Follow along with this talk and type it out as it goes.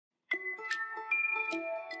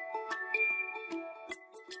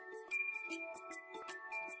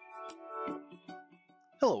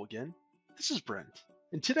Hello again, this is Brent,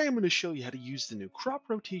 and today I'm going to show you how to use the new Crop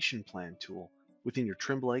Rotation Plan tool within your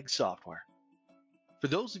Trimble Ag software. For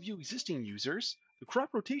those of you existing users, the Crop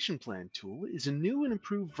Rotation Plan tool is a new and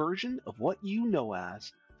improved version of what you know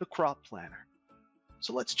as the Crop Planner.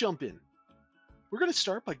 So let's jump in. We're going to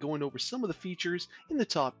start by going over some of the features in the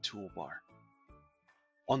top toolbar.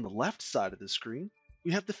 On the left side of the screen,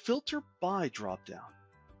 we have the Filter By dropdown.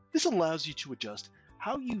 This allows you to adjust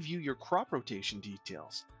how you view your crop rotation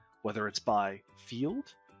details, whether it's by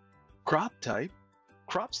field, crop type,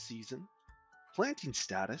 crop season, planting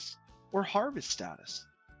status, or harvest status.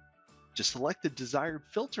 Just select the desired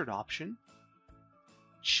filtered option,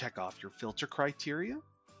 check off your filter criteria,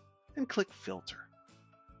 and click Filter.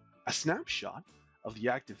 A snapshot of the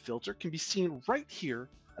active filter can be seen right here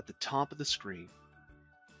at the top of the screen.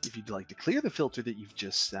 If you'd like to clear the filter that you've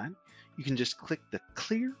just set, you can just click the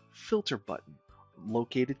Clear Filter button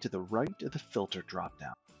located to the right of the filter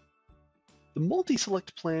dropdown. The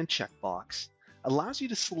Multi-Select Plan checkbox allows you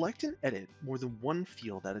to select and edit more than one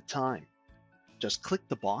field at a time. Just click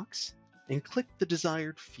the box and click the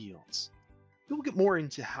desired fields. We'll get more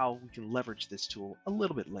into how we can leverage this tool a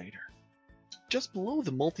little bit later. Just below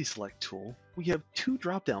the Multi-Select tool, we have two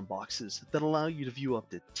drop-down boxes that allow you to view up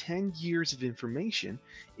to 10 years of information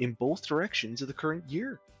in both directions of the current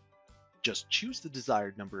year. Just choose the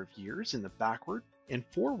desired number of years in the backward and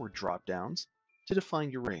forward drop-downs to define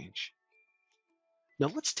your range. Now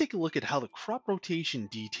let's take a look at how the crop rotation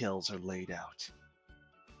details are laid out.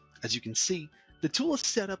 As you can see, the tool is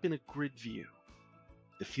set up in a grid view.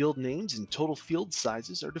 The field names and total field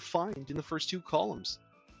sizes are defined in the first two columns.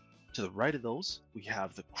 To the right of those, we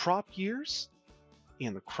have the crop years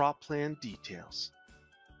and the crop plan details.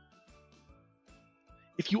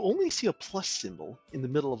 If you only see a plus symbol in the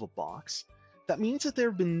middle of a box, that means that there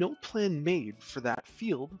have been no plan made for that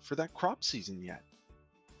field for that crop season yet.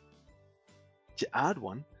 To add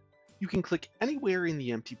one, you can click anywhere in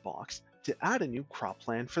the empty box to add a new crop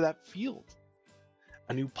plan for that field.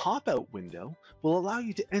 A new pop-out window will allow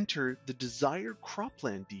you to enter the desired crop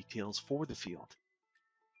plan details for the field.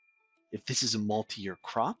 If this is a multi-year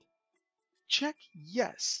crop, check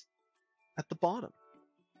Yes at the bottom,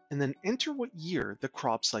 and then enter what year the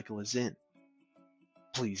crop cycle is in.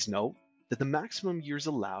 Please note that the maximum years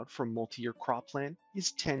allowed for a multi-year crop plan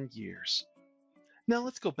is 10 years. Now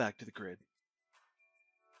let's go back to the grid.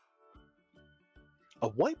 A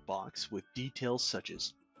white box with details such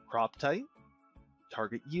as crop type,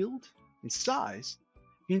 target yield, and size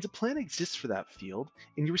means a plan exists for that field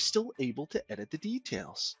and you're still able to edit the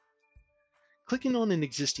details. Clicking on an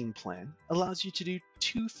existing plan allows you to do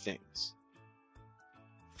two things.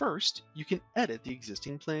 First, you can edit the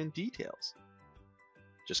existing plan details.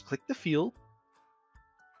 Just click the field,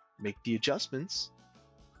 make the adjustments,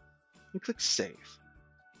 and click Save.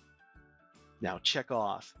 Now check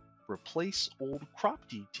off Replace Old Crop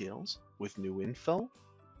Details with New Info,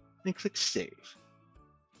 and click Save.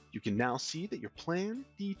 You can now see that your plan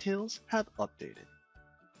details have updated.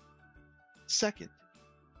 Second,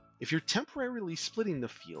 if you're temporarily splitting the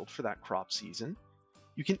field for that crop season,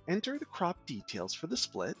 you can enter the crop details for the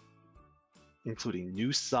split, including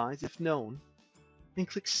new size if known, and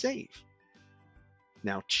click Save.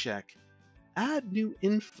 Now check Add New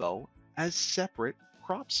Info as Separate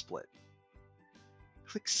Crop Split.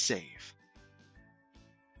 Click Save.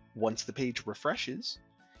 Once the page refreshes,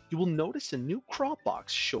 you will notice a new crop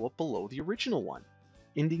box show up below the original one,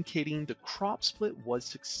 indicating the crop split was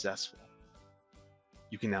successful.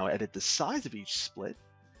 You can now edit the size of each split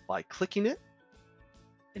by clicking it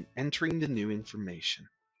and entering the new information.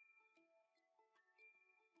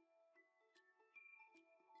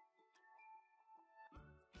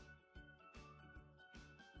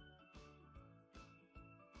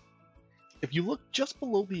 If you look just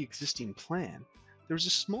below the existing plan, there's a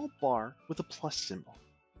small bar with a plus symbol.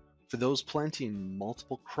 For those planting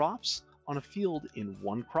multiple crops on a field in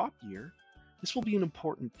one crop year, this will be an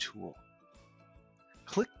important tool.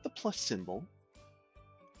 Click the plus symbol,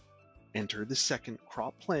 enter the second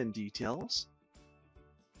crop plan details,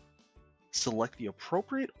 select the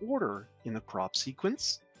appropriate order in the crop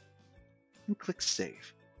sequence, and click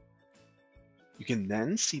Save. You can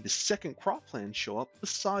then see the second crop plan show up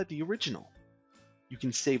beside the original. You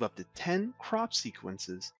can save up to 10 crop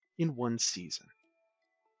sequences in one season.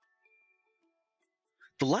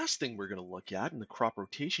 The last thing we're going to look at in the crop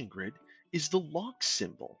rotation grid is the lock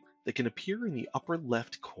symbol that can appear in the upper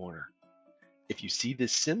left corner. If you see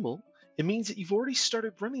this symbol, it means that you've already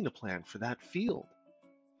started running a plan for that field.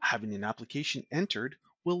 Having an application entered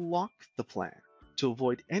will lock the plan to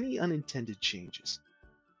avoid any unintended changes.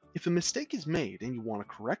 If a mistake is made and you want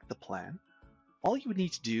to correct the plan, All you would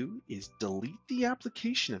need to do is delete the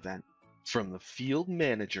application event from the field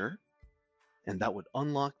manager, and that would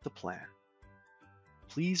unlock the plan.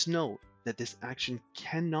 Please note that this action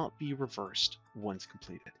cannot be reversed once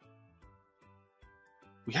completed.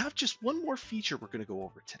 We have just one more feature we're going to go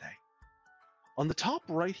over today. On the top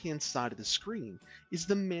right-hand side of the screen is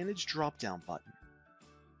the Manage drop-down button.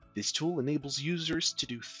 This tool enables users to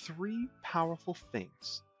do 3 powerful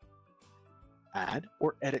things: add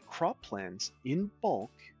or edit crop plans in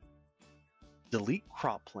bulk, delete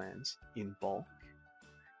crop plans in bulk,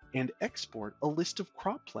 and export a list of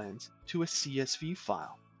crop plans to a CSV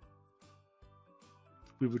file.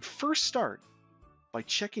 We would first start by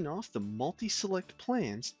checking off the multi-select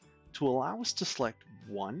plans to allow us to select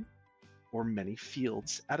one or many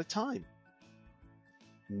fields at a time.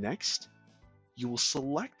 Next, you will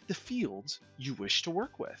select the fields you wish to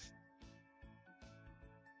work with.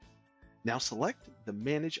 Now select the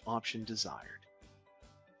Manage option desired.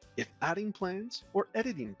 If adding plans or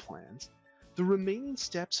editing plans, the remaining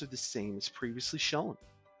steps are the same as previously shown.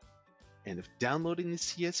 And if downloading the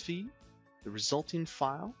CSV, the resulting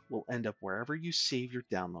file will end up wherever you save your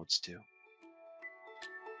downloads to.